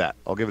 we'll do that.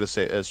 I'll give it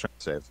a strength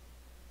save.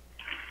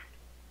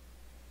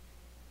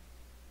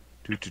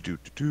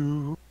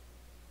 Do.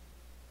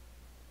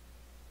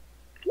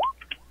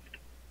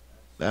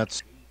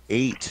 That's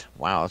 8.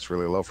 Wow, that's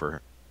really low for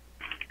her.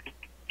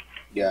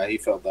 Yeah, he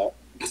felt that.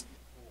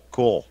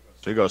 Cool.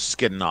 So he goes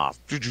skidding off.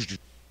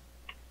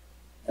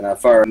 And I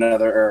fire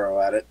another arrow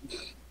at it.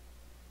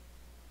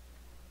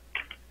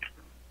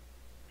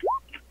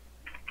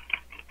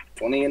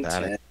 $20 and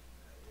 10.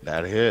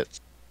 That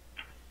hits.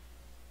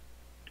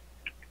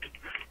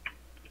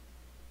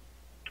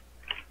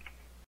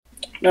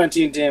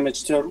 $19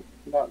 damage total.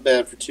 Not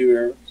bad for 2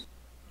 arrows.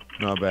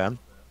 Not bad.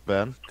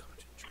 Bad.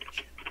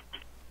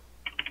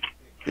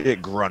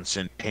 It grunts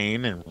in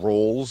pain and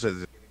rolls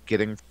as it's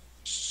getting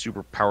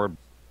super powered.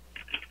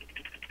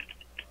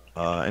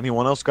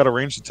 Anyone else got a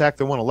ranged attack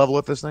they want to level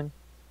at this thing?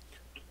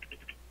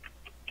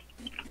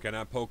 Can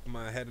I poke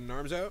my head and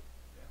arms out?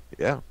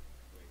 Yeah.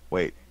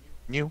 Wait.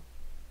 You?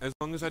 As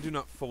long as I do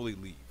not fully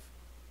leave.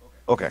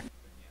 Okay.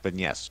 Then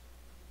yes.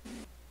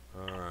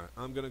 Alright,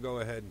 I'm gonna go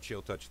ahead and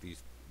chill touch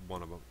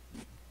one of them.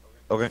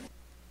 Okay.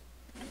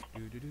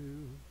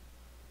 Do.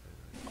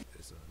 Put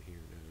this on here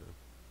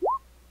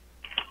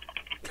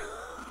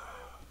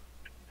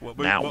now. Want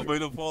me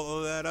to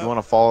follow that up? You want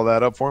to follow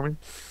that up for me?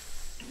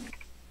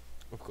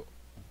 Of course.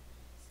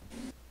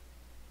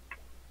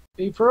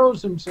 He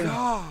froze himself.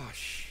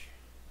 Gosh.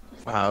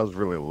 Wow, that was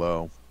really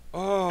low.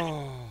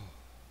 Oh.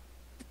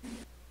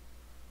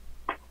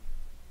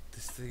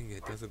 This thing,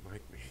 it doesn't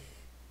like me.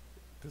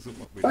 It doesn't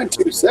want me to Like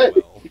roll you said.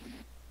 well.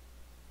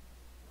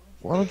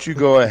 Why don't you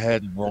go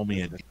ahead and roll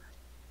me a...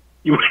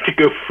 You went to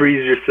go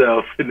freeze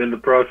yourself, and in the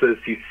process,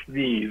 you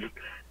sneeze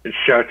and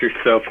shot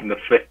yourself in the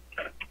face.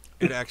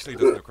 It actually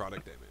does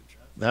necrotic damage.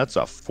 That's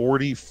a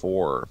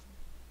 44.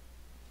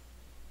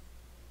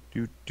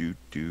 Do.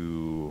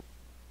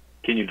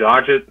 Can you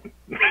dodge it?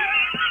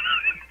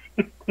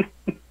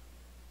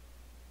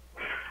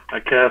 I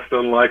cast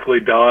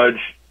unlikely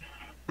dodge.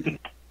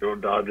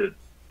 Don't dodge it.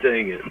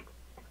 Dang it.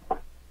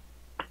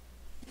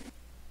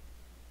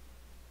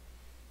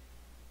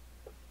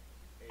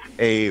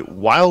 a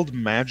wild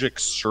magic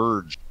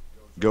surge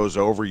goes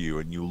over you,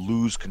 and you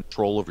lose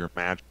control of your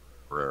magic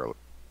temporarily.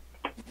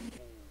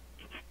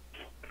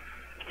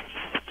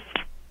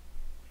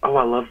 Oh,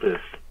 I love this.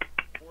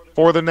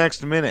 For the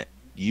next minute,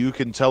 you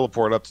can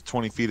teleport up to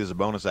 20 feet as a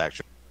bonus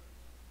action.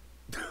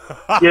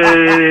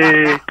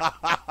 Yay!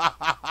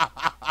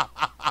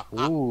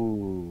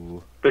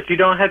 Ooh. But you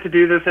don't have to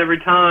do this every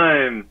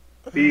time.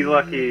 Be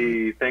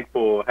lucky,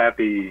 thankful,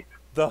 happy.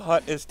 The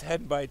hut is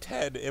 10 by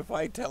 10 if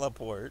I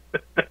teleport.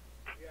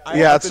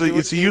 Yeah, it's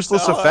a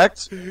useless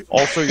effect.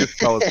 Also, your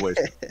spell is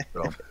wasted.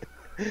 So.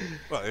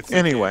 Well, it's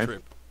Anyway,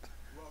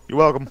 you're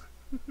welcome.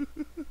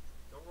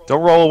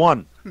 Don't roll a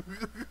 1.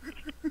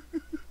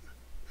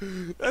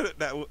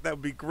 that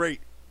would be great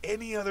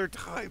any other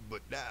time,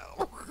 but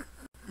now.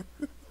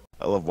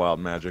 I love wild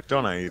magic,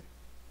 don't I?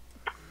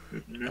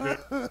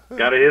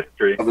 Got a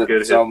history. I love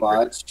Good it so history.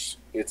 much.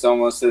 It's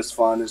almost as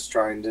fun as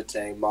trying to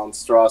tame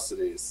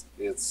monstrosities.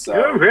 It's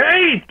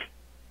Great!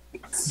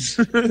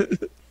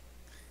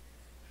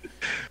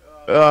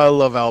 I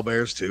love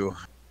owlbears too.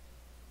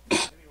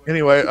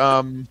 Anyway,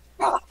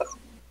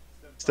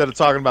 instead of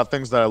talking about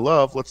things that I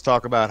love, let's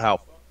talk about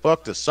how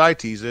fucked a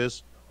Cites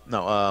is.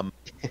 No,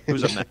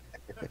 who's up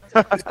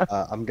next?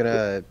 I'm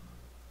gonna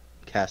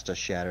cast a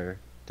shatter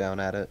down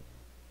at it.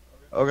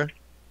 Okay.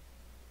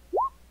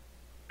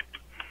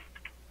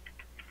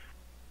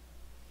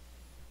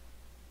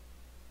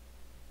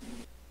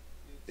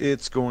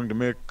 It's going to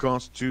make a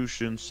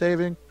Constitution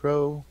saving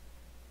throw.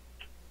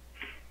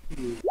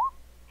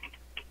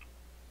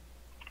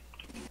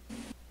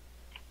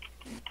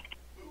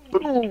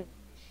 Boom!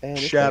 And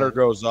it's Shatter a-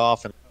 goes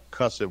off, and a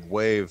concussive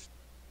wave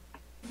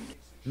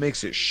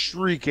makes it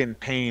shriek in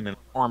pain and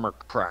armor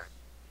crack.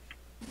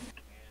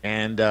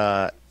 And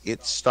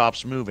it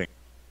stops moving.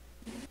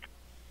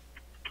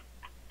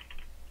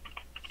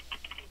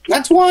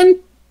 That's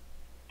one.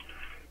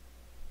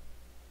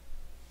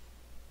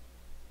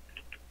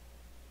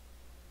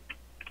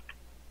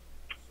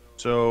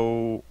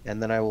 So,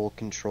 And then I will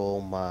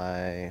control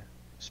my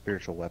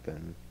spiritual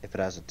weapon if it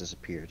hasn't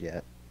disappeared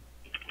yet.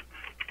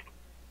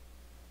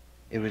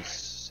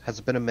 Has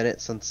it been a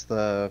minute since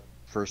the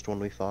first one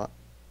we fought?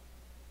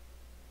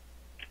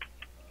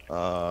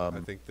 I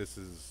think this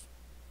is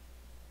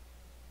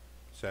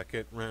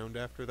second round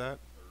after that.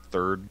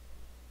 third.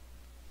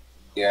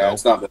 Yeah, No.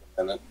 it's not been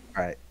a minute.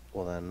 Alright,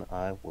 well then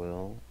I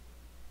will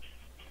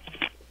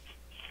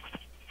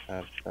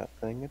have that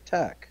thing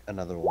attack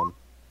another one.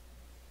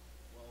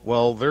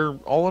 Well, they're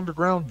all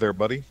underground there,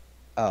 buddy.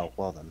 Oh,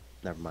 well then,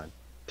 never mind.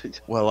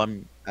 Well,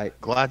 I'm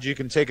glad you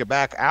can take it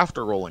back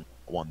after rolling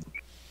one.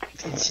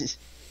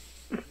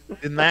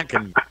 In that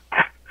can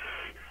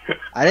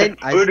I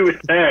didn't. Who do we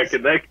attack?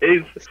 In that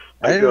case,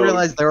 I didn't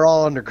realize they're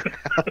all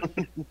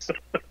underground.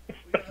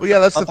 Well, yeah,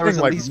 that's the Thought there was thing.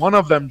 at Like, least- one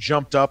of them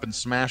jumped up and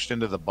smashed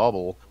into the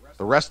bubble.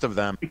 The rest of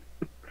them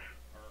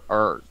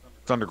are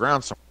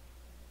underground somewhere.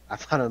 I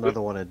found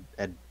another one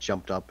had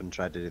jumped up and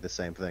tried to do the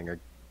same thing. Or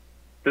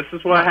This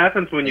is what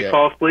happens when you Yeah.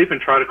 fall asleep and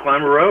try to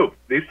climb a rope.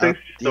 These things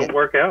just yeah. don't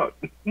work out.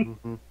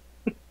 Mhm.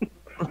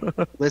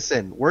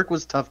 Listen, work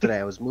was tough today.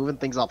 I was moving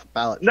things off a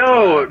pallet.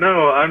 No,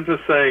 no, I'm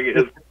just saying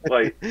it's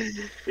like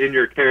in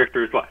your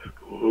character it's like,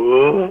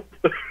 whoa.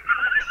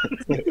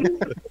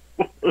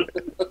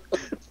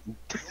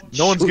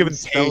 No one's given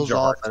spells Tage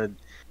off art. and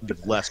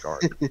Give less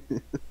guard.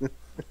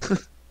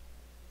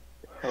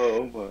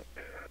 Oh my.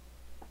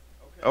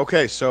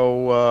 Okay,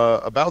 so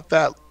about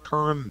that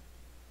turn,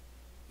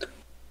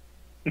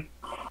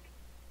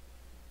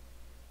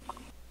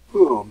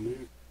 Oh,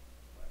 man.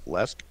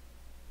 less.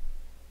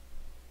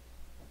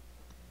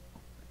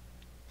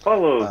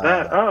 Follow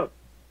that up.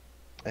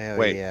 Oh,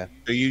 Wait, yeah.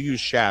 so you use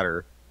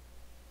Shatter.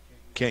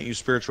 Can't use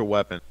Spiritual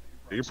Weapon.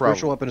 You're probably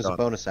Spiritual weapon is a done.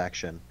 bonus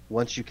action.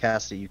 Once you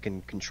cast it, you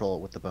can control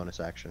it with the bonus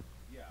action.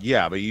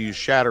 Yeah, but you use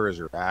Shatter as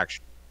your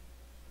action.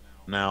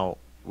 Now,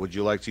 would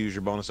you like to use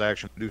your bonus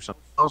action to do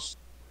something else?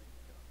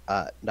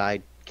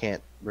 I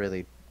can't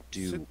really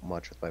do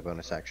much with my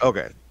bonus action.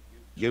 Okay,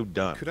 you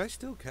done. Could I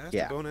still cast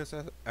Yeah. a bonus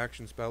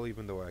action spell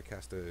even though I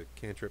cast a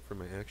cantrip for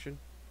my action?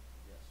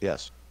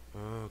 Yes.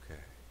 Okay.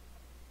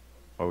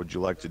 Or would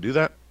you like to do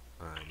that?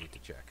 I need to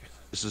check.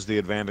 This is the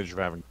advantage of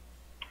having.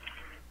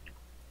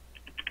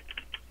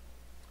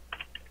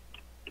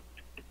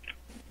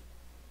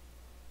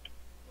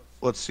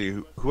 Let's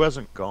see who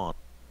hasn't gone.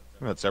 I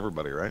think that's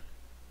everybody, right?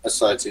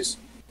 Ascites.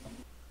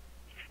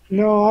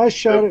 No, I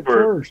shot it for-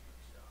 first.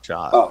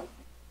 Shot. Oh.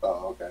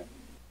 Oh, okay.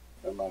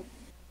 Never mind.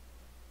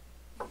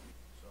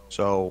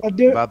 So I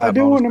do. about that I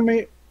do bonus- want to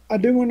meet. I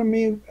do want to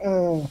meet.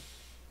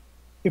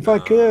 If I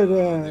could,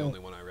 The only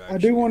one I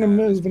do want to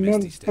actually have is move another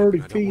Misty Step, 30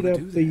 and I don't feet wanna up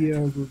do the that.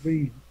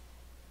 ravine.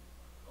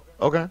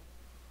 Okay.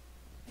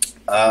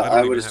 I don't I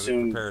even would have it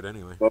assume prepared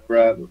anyway.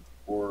 Bobrat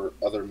or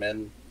other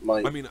men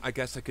might. I mean, I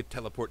guess I could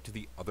teleport to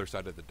the other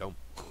side of the dome.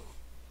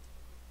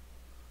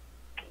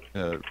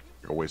 A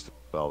waste of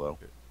spell though.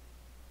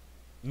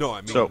 No,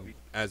 I mean, So-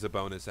 as a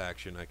bonus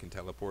action, I can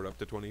teleport up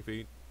to 20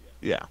 feet.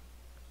 Yeah.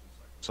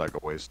 It's like a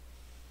waste.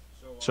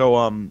 So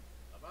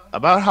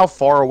About how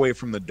far away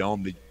from the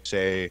dome did you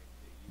say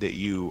that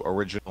you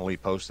originally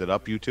posted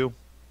up, you two?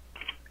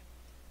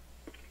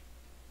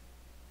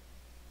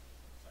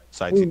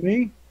 Side Who, two.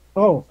 me?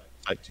 Oh,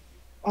 Side two.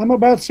 I'm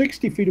about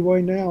 60 feet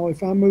away now.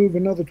 If I move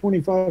another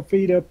 25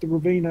 feet up the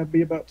ravine, I'd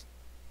be about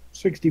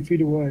 60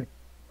 feet away.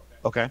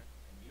 Okay.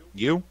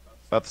 You?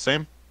 About the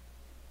same?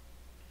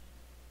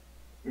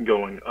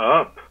 Going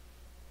up?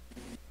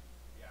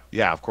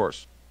 Yeah, of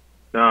course.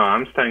 No,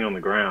 I'm staying on the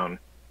ground.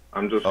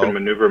 I'm just Oh. going to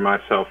maneuver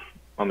myself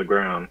on the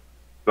ground.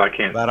 I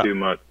can't That- do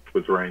much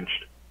with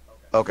ranged.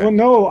 Okay. Well,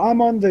 no,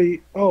 I'm on the.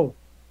 Oh,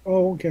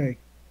 okay.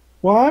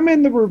 Well, I'm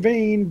in the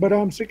ravine, but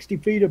I'm 60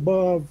 feet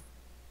above.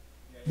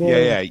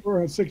 Yeah.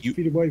 Or 60 You-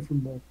 feet away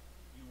from the.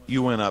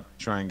 You went up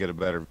to try and get a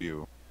better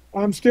view.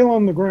 I'm still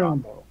on the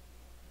ground though.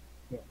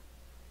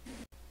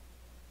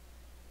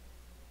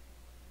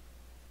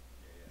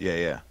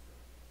 Yeah.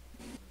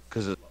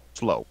 Because it's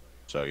slow,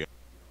 so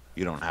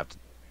you don't have to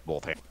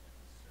both hands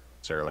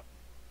necessarily.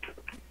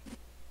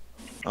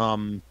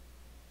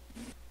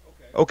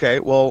 Okay,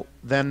 well,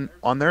 then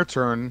on their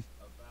turn,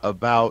 two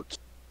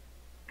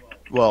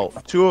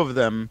of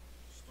them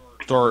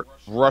start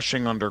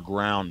rushing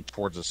underground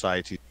towards the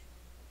site.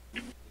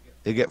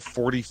 They get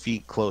 40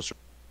 feet closer,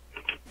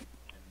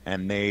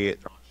 and they are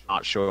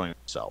not showing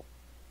themselves.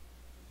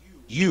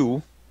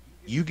 You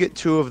get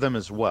two of them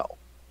as well.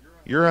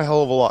 You're a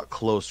hell of a lot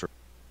closer.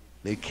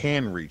 They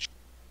can reach.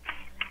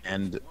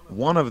 And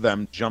one of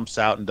them jumps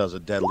out and does a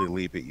deadly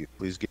leap at you.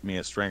 Please give me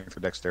a strength or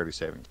dexterity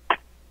saving.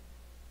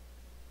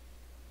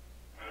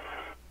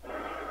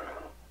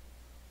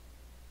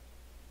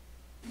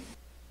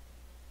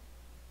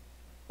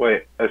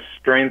 Wait, a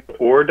strength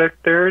or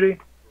dexterity?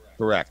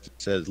 Correct.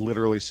 It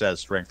literally says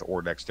strength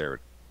or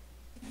dexterity.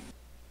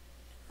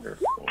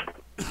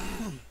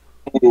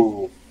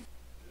 Ooh.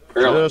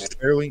 Barely. Just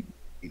barely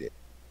beat it.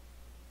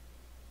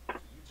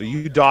 So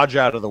you dodge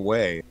out of the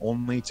way,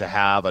 only to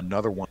have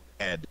another one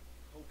head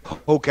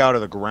poke out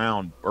of the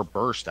ground, or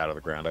burst out of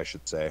the ground, I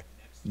should say,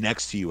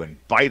 next to you and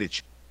bite at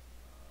you.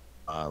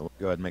 Go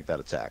ahead and make that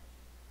attack.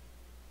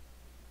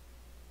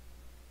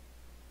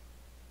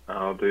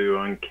 I'll do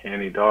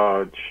uncanny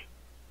dodge.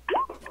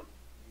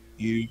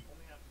 You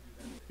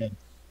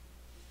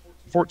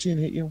 14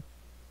 hit you?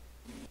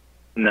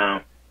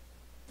 No.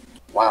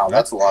 Wow,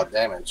 that's a lot of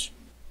damage.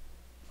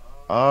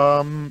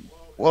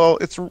 Well,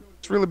 it's a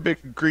really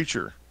big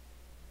creature.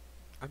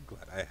 I'm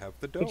glad I have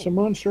the dome. It's a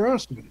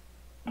monstrosity.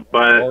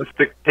 But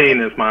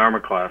 16 is my armor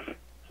class,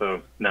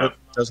 so no. It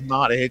does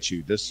not hit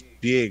you. This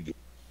big,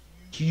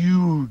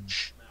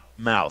 huge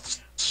mouth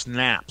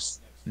snaps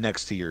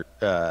next to your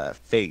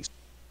face,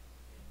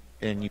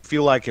 and you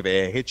feel like if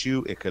it hit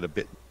you, it could have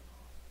bitten.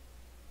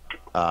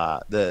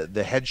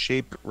 The head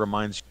shape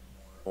reminds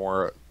you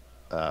more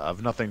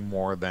of nothing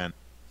more than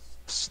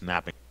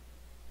snapping.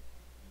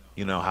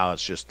 You know how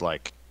it's just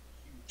like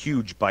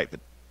huge bite. But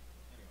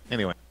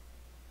anyway,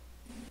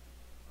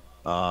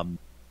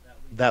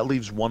 that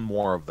leaves one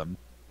more of them,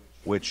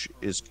 which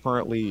is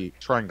currently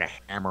trying to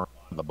hammer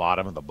on the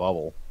bottom of the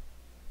bubble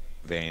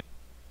vein.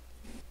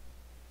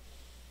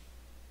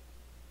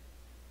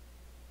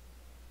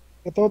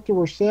 I thought there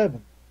were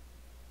 7.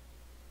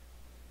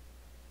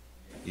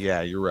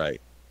 Yeah, you're right.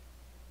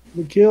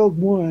 We killed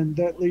one.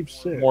 That leaves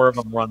 6. More of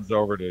them runs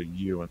over to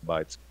you and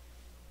bites.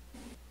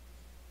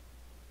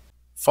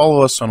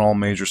 Follow us on all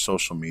major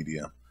social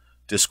media,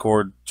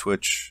 Discord,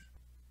 Twitch,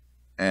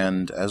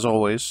 and as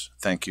always,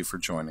 thank you for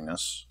joining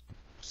us.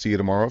 See you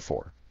tomorrow at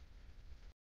 4.